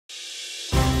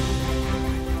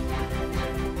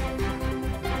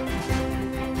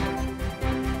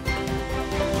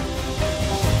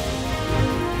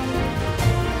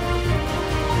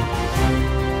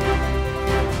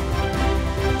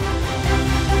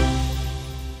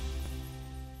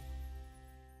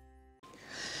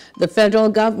The federal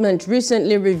government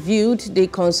recently reviewed the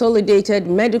consolidated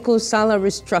medical salary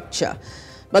structure,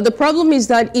 but the problem is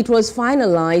that it was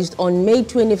finalized on May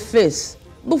 25th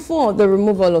before the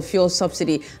removal of fuel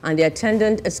subsidy and the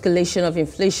attendant escalation of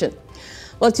inflation.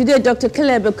 Well, today, Dr.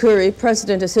 Caleb Akuri,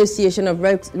 President Association of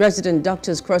Resident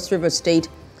Doctors Cross River State,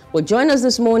 will join us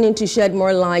this morning to shed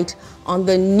more light on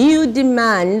the new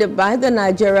demand by the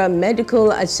Nigeria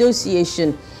Medical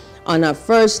Association on our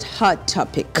first hot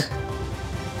topic.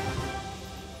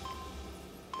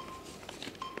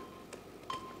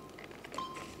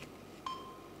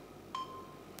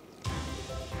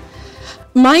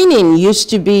 Mining used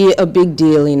to be a big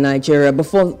deal in Nigeria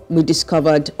before we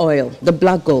discovered oil, the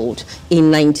black gold,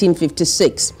 in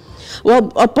 1956.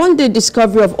 Well, upon the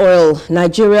discovery of oil,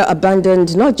 Nigeria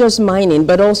abandoned not just mining,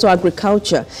 but also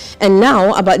agriculture. And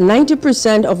now about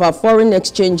 90% of our foreign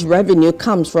exchange revenue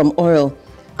comes from oil.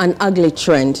 An ugly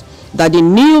trend that the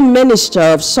new Minister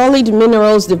of Solid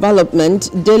Minerals Development,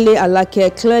 Dele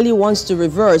Alake, clearly wants to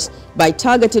reverse by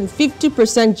targeting 50%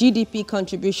 GDP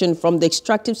contribution from the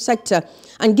extractive sector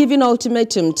and giving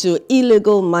ultimatum to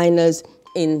illegal miners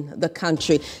in the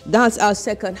country. That's our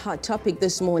second hot topic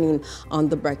this morning on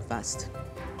The Breakfast.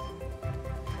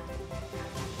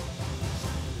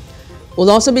 We'll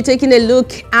also be taking a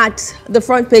look at the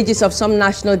front pages of some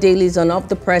national dailies and Off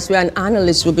the Press, where an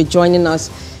analyst will be joining us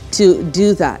to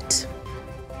do that.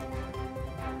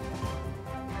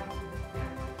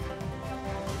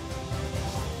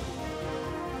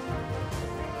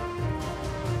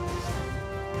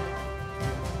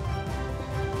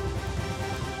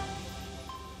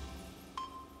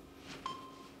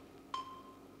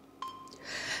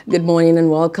 Good morning and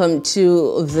welcome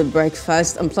to The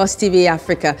Breakfast on Plus TV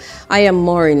Africa. I am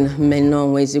Maureen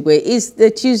Menonwezigwe. It's the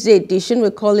Tuesday edition. We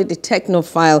call it the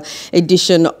Technophile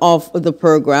edition of the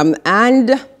program.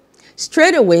 And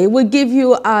straight away, we'll give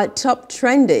you our top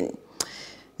trending.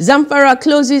 Zamfara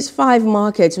closes 5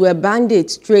 markets where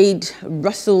bandits trade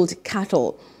rustled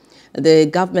cattle. The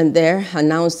government there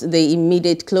announced the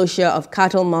immediate closure of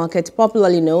cattle markets,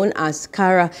 popularly known as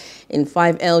Kara, in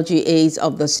 5 LGAs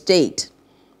of the state.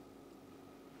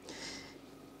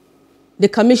 The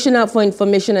Commissioner for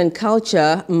Information and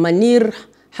Culture, Manir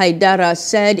Haidara,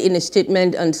 said in a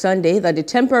statement on Sunday that the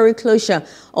temporary closure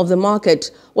of the market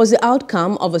was the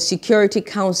outcome of a Security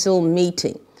Council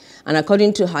meeting. And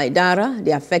according to Haidara,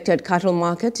 the affected cattle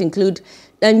markets include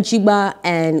Danjiba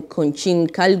and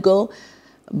Konchin Kalgo,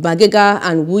 Bagega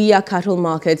and Wuya cattle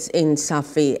markets in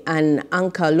Safi and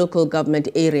Anka local government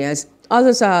areas.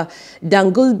 Others are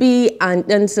Dangulbi and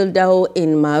Densildao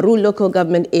in Maru local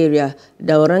government area,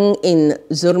 Daurang in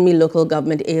Zurmi local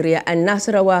government area, and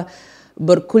Nasarawa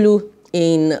Burkulu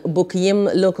in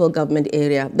Bukiyim local government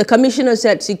area. The commissioner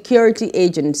said security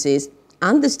agencies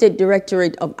and the State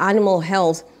Directorate of Animal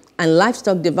Health and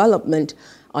Livestock Development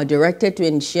are directed to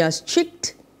ensure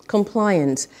strict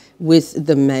compliance with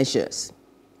the measures.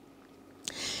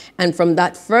 And from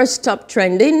that first top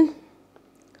trending,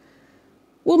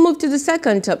 we'll move to the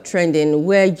second top trending,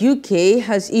 where UK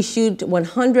has issued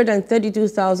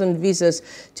 132,000 visas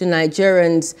to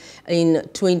Nigerians in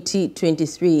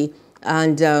 2023.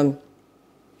 And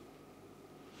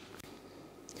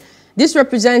this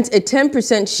represents a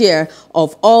 10% share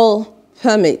of all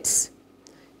permits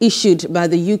issued by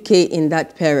the UK in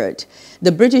that period.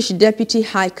 The British Deputy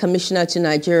High Commissioner to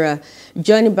Nigeria,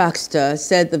 Johnny Baxter,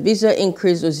 said the visa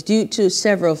increase was due to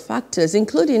several factors,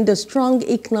 including the strong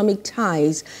economic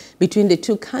ties between the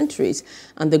two countries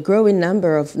and the growing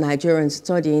number of Nigerians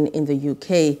studying in the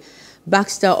UK.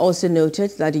 Baxter also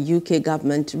noted that the UK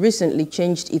government recently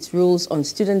changed its rules on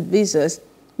student visas,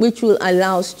 which will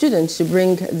allow students to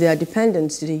bring their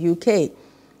dependents to the UK.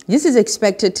 This is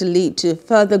expected to lead to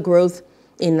further growth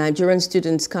in Nigerian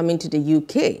students coming to the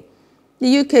UK.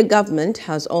 The UK government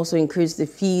has also increased the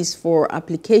fees for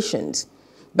applications.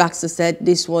 Baxter said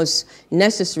this was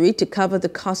necessary to cover the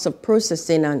cost of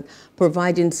processing and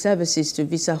providing services to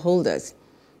visa holders.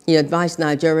 He advised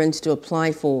Nigerians to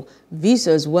apply for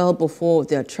visas well before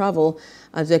their travel,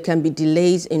 as there can be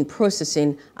delays in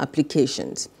processing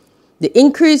applications. The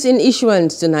increase in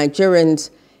issuance to Nigerians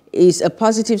is a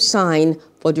positive sign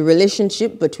for the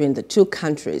relationship between the two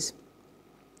countries.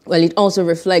 Well, it also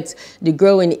reflects the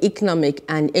growing economic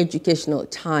and educational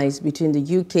ties between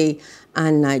the UK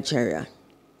and Nigeria.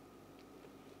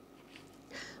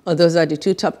 Well, those are the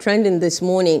two top trending this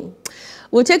morning.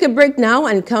 We'll take a break now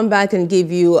and come back and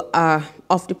give you our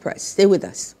Off the Press. Stay with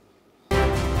us.